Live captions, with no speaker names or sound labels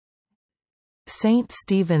St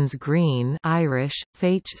Stephen's Green (Irish,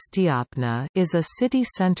 Féich Stiapna) is a city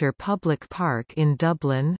centre public park in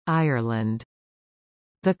Dublin, Ireland.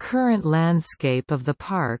 The current landscape of the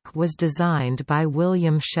park was designed by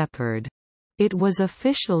William Shepherd. It was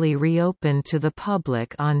officially reopened to the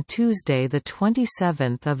public on Tuesday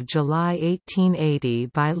 27 July 1880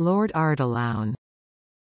 by Lord Ardilaun.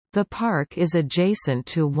 The park is adjacent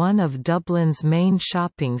to one of Dublin's main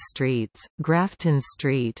shopping streets, Grafton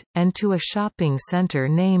Street, and to a shopping centre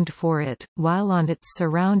named for it, while on its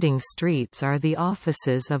surrounding streets are the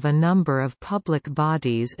offices of a number of public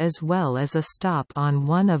bodies as well as a stop on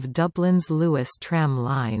one of Dublin's Lewis tram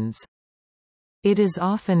lines. It is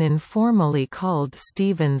often informally called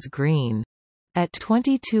Stephen's Green. At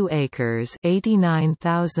 22 acres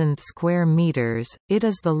 (89,000 square meters), it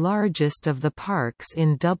is the largest of the parks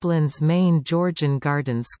in Dublin's main Georgian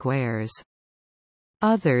garden squares.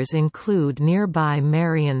 Others include nearby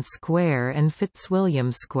Marion Square and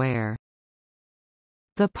Fitzwilliam Square.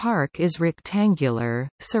 The park is rectangular,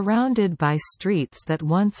 surrounded by streets that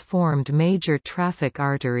once formed major traffic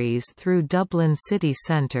arteries through Dublin city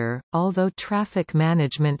centre, although traffic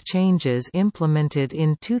management changes implemented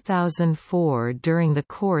in 2004 during the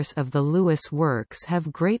course of the Lewis works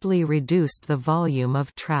have greatly reduced the volume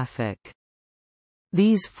of traffic.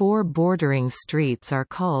 These four bordering streets are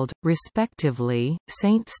called, respectively,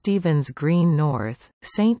 St Stephen's Green North,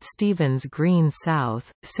 St Stephen's Green South,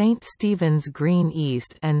 St Stephen's Green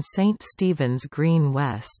East and St Stephen's Green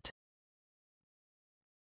West.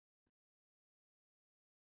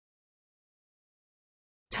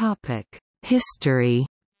 History.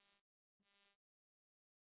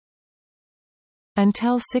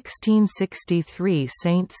 Until 1663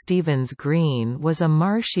 St Stephen's Green was a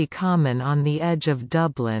marshy common on the edge of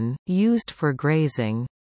Dublin, used for grazing.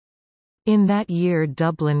 In that year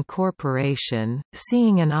Dublin Corporation,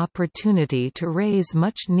 seeing an opportunity to raise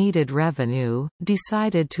much-needed revenue,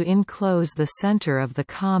 decided to enclose the centre of the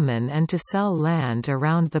common and to sell land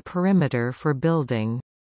around the perimeter for building.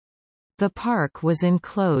 The park was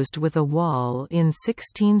enclosed with a wall in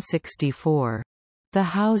 1664. The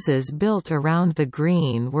houses built around the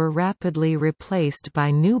green were rapidly replaced by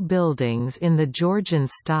new buildings in the Georgian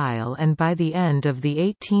style, and by the end of the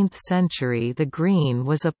 18th century the green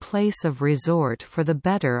was a place of resort for the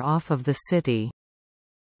better off of the city.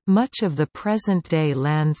 Much of the present-day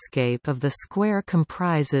landscape of the square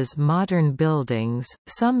comprises modern buildings,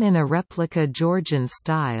 some in a replica Georgian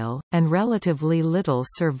style, and relatively little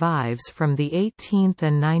survives from the 18th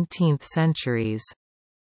and 19th centuries.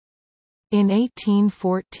 In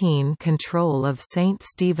 1814 control of St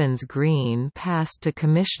Stephen's Green passed to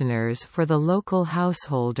commissioners for the local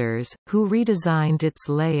householders, who redesigned its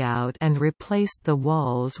layout and replaced the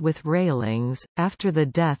walls with railings. After the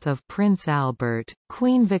death of Prince Albert,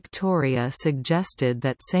 Queen Victoria suggested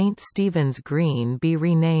that St Stephen's Green be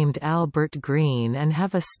renamed Albert Green and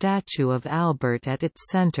have a statue of Albert at its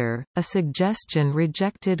centre, a suggestion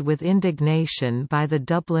rejected with indignation by the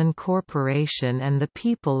Dublin Corporation and the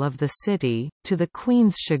people of the city. To the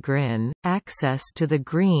Queen's chagrin, access to the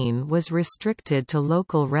Green was restricted to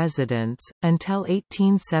local residents, until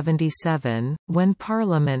 1877, when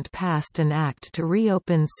Parliament passed an act to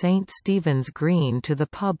reopen St Stephen's Green to the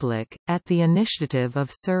public, at the initiative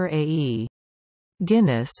of Sir A.E.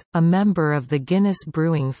 Guinness, a member of the Guinness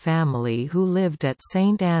brewing family who lived at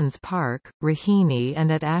St Anne's Park, Raheny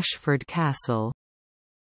and at Ashford Castle.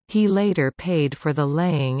 He later paid for the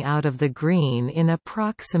laying out of the green in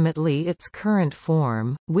approximately its current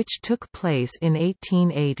form, which took place in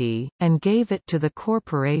 1880, and gave it to the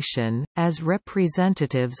corporation, as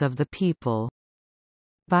representatives of the people.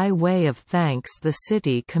 By way of thanks the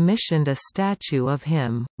city commissioned a statue of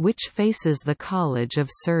him, which faces the College of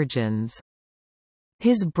Surgeons.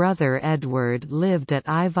 His brother Edward lived at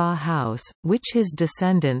Ivaugh House, which his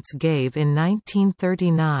descendants gave in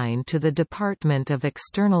 1939 to the Department of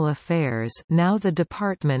External Affairs, now the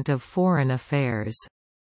Department of Foreign Affairs.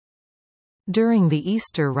 During the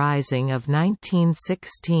Easter Rising of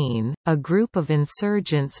 1916, a group of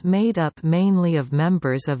insurgents made up mainly of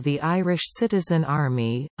members of the Irish Citizen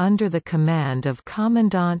Army, under the command of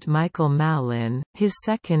Commandant Michael Mallin, his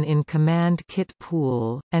second-in-command Kit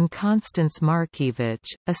Poole, and Constance Markievicz,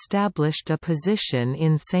 established a position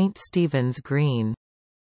in St Stephen's Green.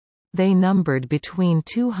 They numbered between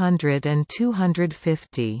 200 and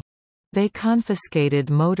 250. They confiscated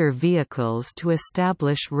motor vehicles to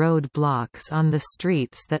establish road blocks on the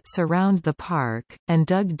streets that surround the park, and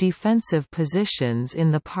dug defensive positions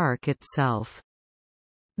in the park itself.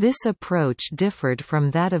 This approach differed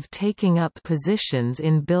from that of taking up positions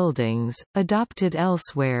in buildings, adopted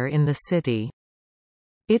elsewhere in the city.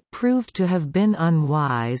 It proved to have been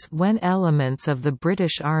unwise when elements of the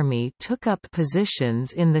British Army took up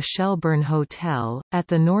positions in the Shelburne Hotel, at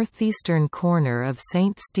the northeastern corner of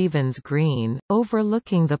St Stephen's Green,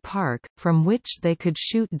 overlooking the park, from which they could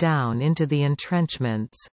shoot down into the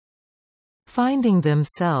entrenchments. Finding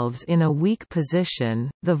themselves in a weak position,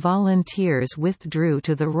 the volunteers withdrew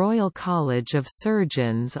to the Royal College of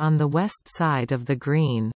Surgeons on the west side of the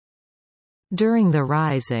Green. During the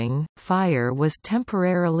rising, fire was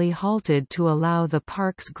temporarily halted to allow the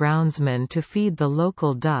park's groundsmen to feed the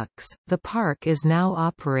local ducks. The park is now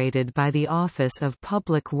operated by the Office of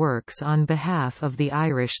Public Works on behalf of the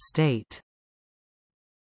Irish state.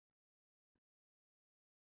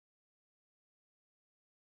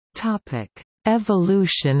 Topic: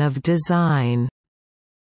 Evolution of design.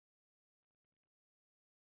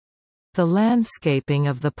 The landscaping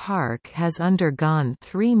of the park has undergone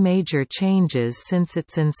three major changes since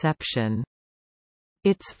its inception.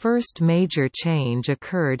 Its first major change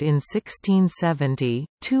occurred in 1670.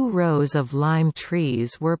 2 rows of lime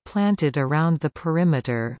trees were planted around the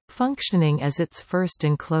perimeter, functioning as its first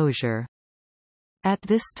enclosure. At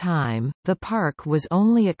this time, the park was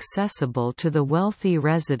only accessible to the wealthy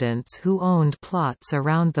residents who owned plots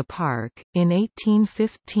around the park. In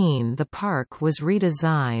 1815, the park was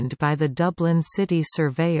redesigned by the Dublin city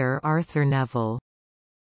surveyor Arthur Neville.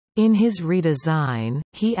 In his redesign,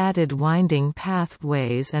 he added winding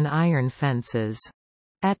pathways and iron fences.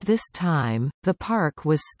 At this time, the park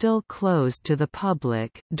was still closed to the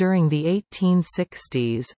public. During the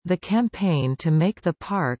 1860s, the campaign to make the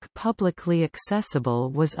park publicly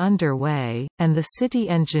accessible was underway, and the city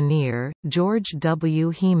engineer, George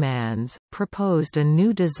W. Hemans, proposed a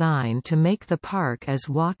new design to make the park as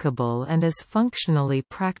walkable and as functionally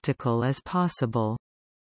practical as possible.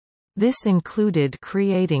 This included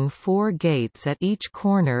creating 4 gates at each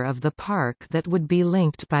corner of the park that would be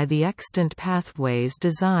linked by the extant pathways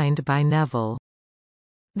designed by Neville.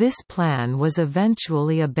 This plan was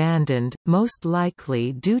eventually abandoned, most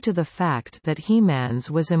likely due to the fact that Hemans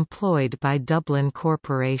was employed by Dublin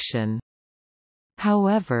Corporation.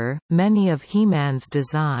 However, many of Hemans'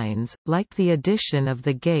 designs, like the addition of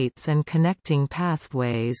the gates and connecting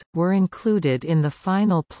pathways, were included in the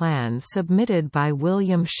final plan submitted by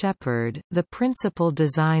William Shepherd, the principal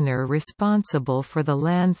designer responsible for the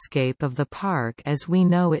landscape of the park as we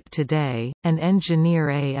know it today, and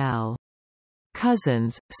engineer A.L.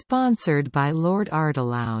 Cousins, sponsored by Lord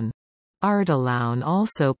Ardilaun. Ardilaun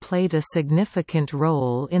also played a significant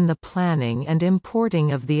role in the planning and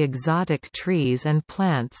importing of the exotic trees and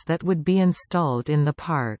plants that would be installed in the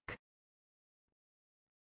park.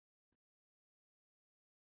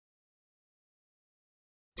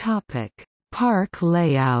 Park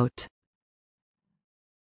layout.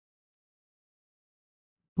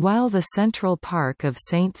 While the central park of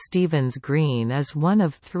St Stephen's Green is one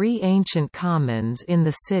of 3 ancient commons in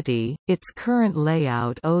the city, its current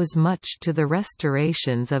layout owes much to the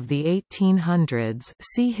restorations of the 1800s.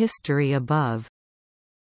 See history above.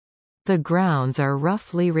 The grounds are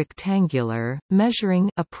roughly rectangular, measuring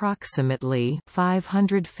approximately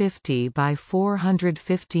 550 by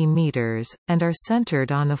 450 meters, and are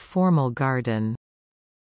centered on a formal garden.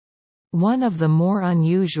 One of the more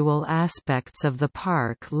unusual aspects of the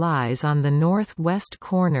park lies on the northwest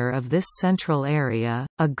corner of this central area,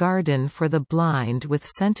 a garden for the blind with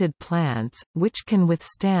scented plants, which can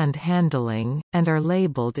withstand handling, and are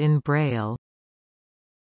labeled in Braille.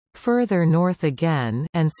 Further north again,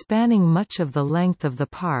 and spanning much of the length of the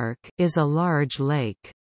park, is a large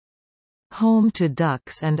lake. Home to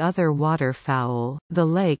ducks and other waterfowl, the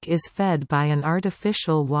lake is fed by an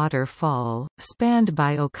artificial waterfall, spanned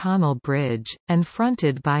by O'Connell Bridge, and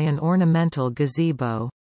fronted by an ornamental gazebo.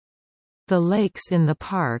 The lakes in the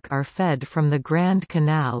park are fed from the Grand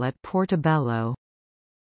Canal at Portobello.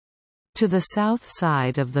 To the south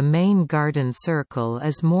side of the main garden circle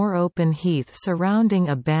is more open heath surrounding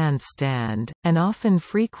a bandstand, and often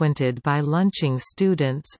frequented by lunching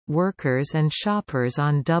students, workers and shoppers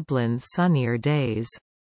on Dublin's sunnier days.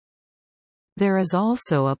 There is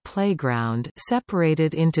also a playground,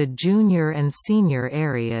 separated into junior and senior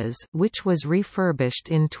areas, which was refurbished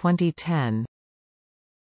in 2010.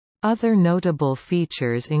 Other notable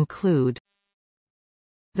features include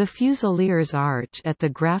the Fusiliers Arch at the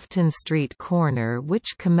Grafton Street corner,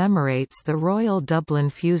 which commemorates the Royal Dublin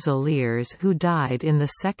Fusiliers who died in the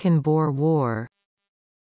Second Boer War.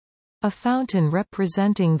 A fountain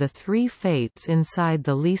representing the 3 fates inside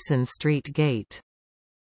the Leeson Street Gate.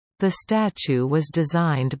 The statue was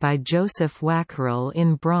designed by Joseph Wackerell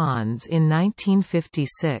in bronze in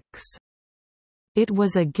 1956. It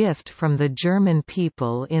was a gift from the German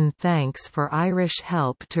people in thanks for Irish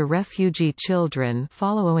help to refugee children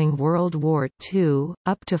following World War II.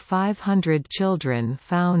 Up to 500 children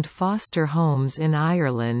found foster homes in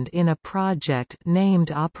Ireland in a project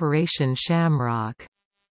named Operation Shamrock.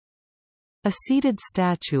 A seated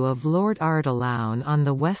statue of Lord Ardilaun on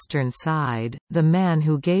the western side, the man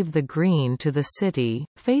who gave the green to the city,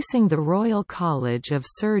 facing the Royal College of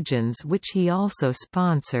Surgeons which he also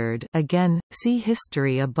sponsored. Again, see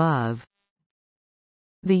history above.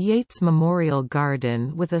 The Yeats Memorial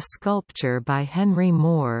Garden with a sculpture by Henry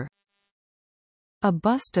Moore. A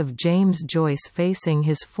bust of James Joyce facing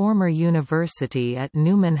his former university at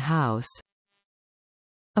Newman House.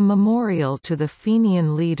 A memorial to the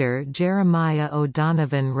Fenian leader Jeremiah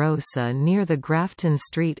O'Donovan Rosa near the Grafton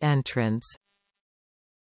Street entrance.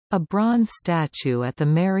 A bronze statue at the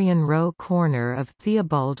Marion Row corner of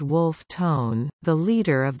Theobald Wolfe Tone, the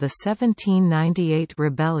leader of the 1798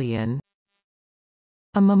 rebellion.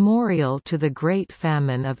 A memorial to the Great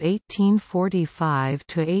Famine of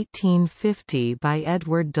 1845–1850 by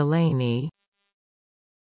Edward Delaney.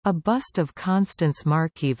 A bust of Constance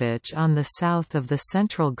Markievicz on the south of the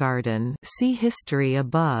Central Garden, see history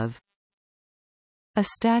above. A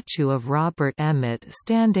statue of Robert Emmet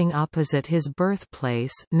standing opposite his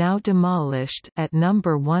birthplace, now demolished, at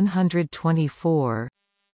number 124.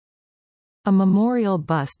 A memorial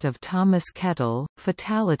bust of Thomas Kettle,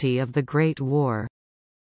 fatality of the Great War.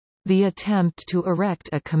 The attempt to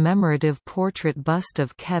erect a commemorative portrait bust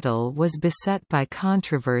of Kettle was beset by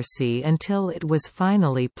controversy until it was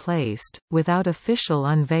finally placed, without official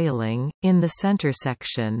unveiling, in the center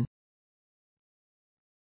section.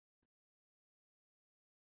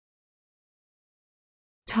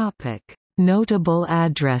 Notable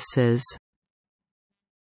addresses.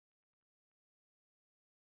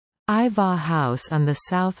 Ivaugh House on the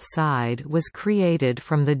south side was created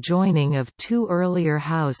from the joining of two earlier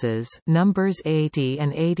houses, numbers 80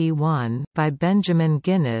 and 81, by Benjamin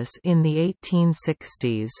Guinness in the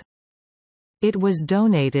 1860s. It was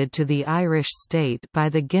donated to the Irish state by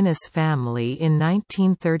the Guinness family in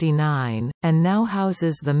 1939, and now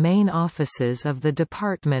houses the main offices of the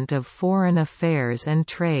Department of Foreign Affairs and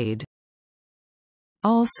Trade.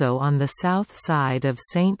 Also on the south side of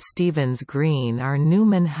St. Stephen's Green are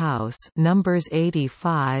Newman House numbers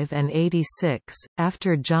 85 and 86,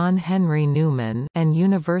 after John Henry Newman, and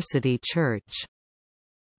University Church.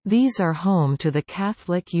 These are home to the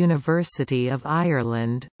Catholic University of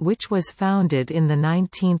Ireland, which was founded in the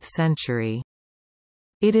 19th century.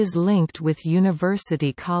 It is linked with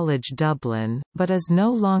University College Dublin, but is no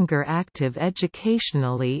longer active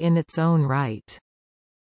educationally in its own right.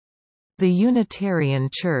 The Unitarian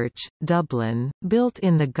Church, Dublin, built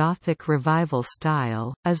in the Gothic Revival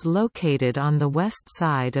style, is located on the west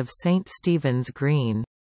side of St. Stephen's Green.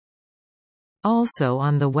 Also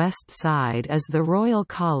on the west side is the Royal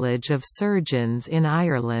College of Surgeons in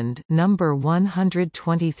Ireland, number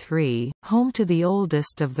 123, home to the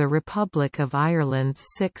oldest of the Republic of Ireland's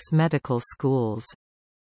 6 medical schools.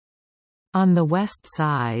 On the west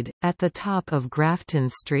side, at the top of Grafton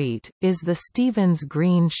Street, is the Stephen's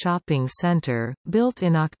Green Shopping Centre, built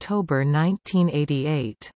in October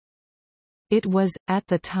 1988. It was, at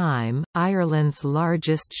the time, Ireland's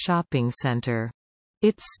largest shopping centre.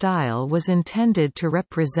 Its style was intended to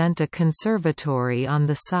represent a conservatory on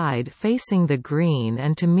the side facing the green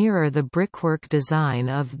and to mirror the brickwork design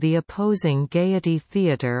of the opposing Gaiety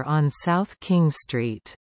Theatre on South King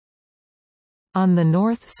Street. On the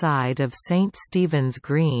north side of St. Stephen's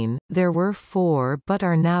Green, there were 4 but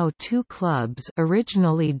are now 2 clubs,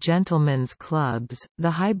 originally gentlemen's clubs: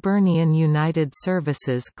 the Hibernian United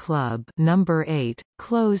Services Club number 8,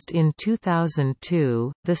 closed in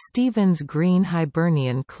 2002, the Stephen's Green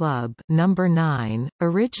Hibernian Club number 9,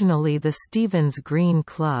 originally the Stephen's Green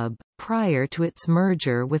Club, prior to its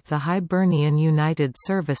merger with the Hibernian United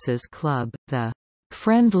Services Club, the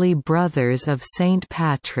Friendly Brothers of St.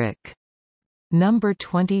 Patrick number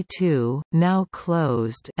 22, now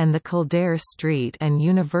closed, and the Kildare Street and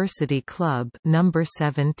University Club number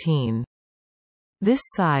 17. This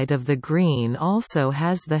side of the green also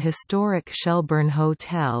has the historic Shelburne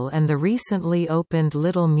Hotel and the recently opened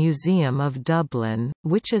Little Museum of Dublin,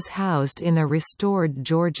 which is housed in a restored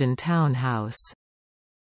Georgian townhouse.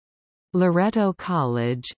 Loreto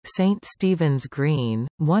College, St. Stephen's Green,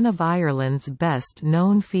 one of Ireland's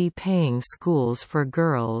best-known fee-paying schools for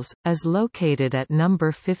girls, is located at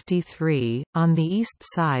number 53, on the east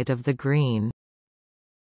side of the green.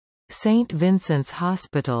 St. Vincent's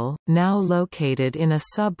Hospital, now located in a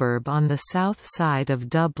suburb on the south side of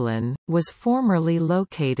Dublin, was formerly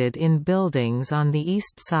located in buildings on the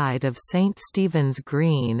east side of St. Stephen's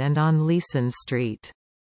Green and on Leeson Street.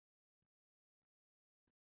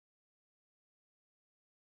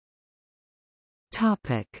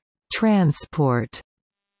 Transport.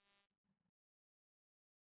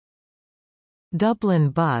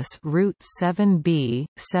 Dublin Bus Route 7B,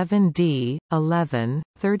 7D, 11,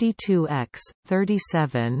 32X,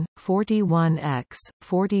 37, 41X,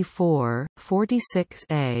 44,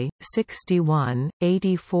 46A, 61,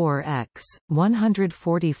 84X,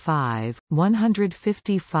 145,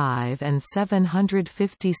 155 and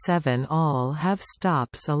 757 all have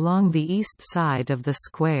stops along the east side of the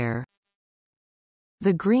square.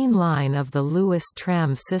 The Green Line of the Lewis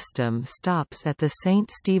tram system stops at the St.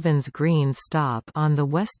 Stephen's Green stop on the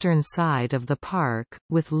western side of the park,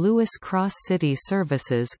 with Lewis Cross City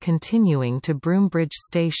services continuing to Broombridge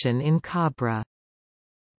Station in Cabra.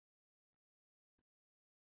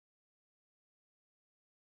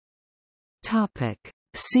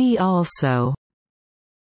 See also: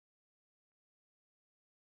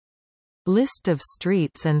 List of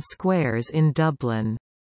streets and squares in Dublin.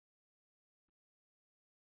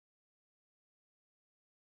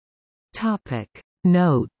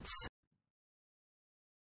 Notes.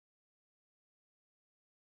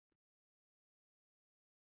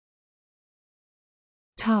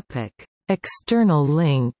 External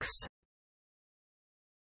links.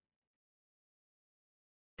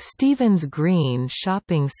 Stephen's Green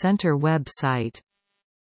Shopping Centre website.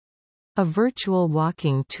 A virtual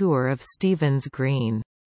walking tour of Stephen's Green.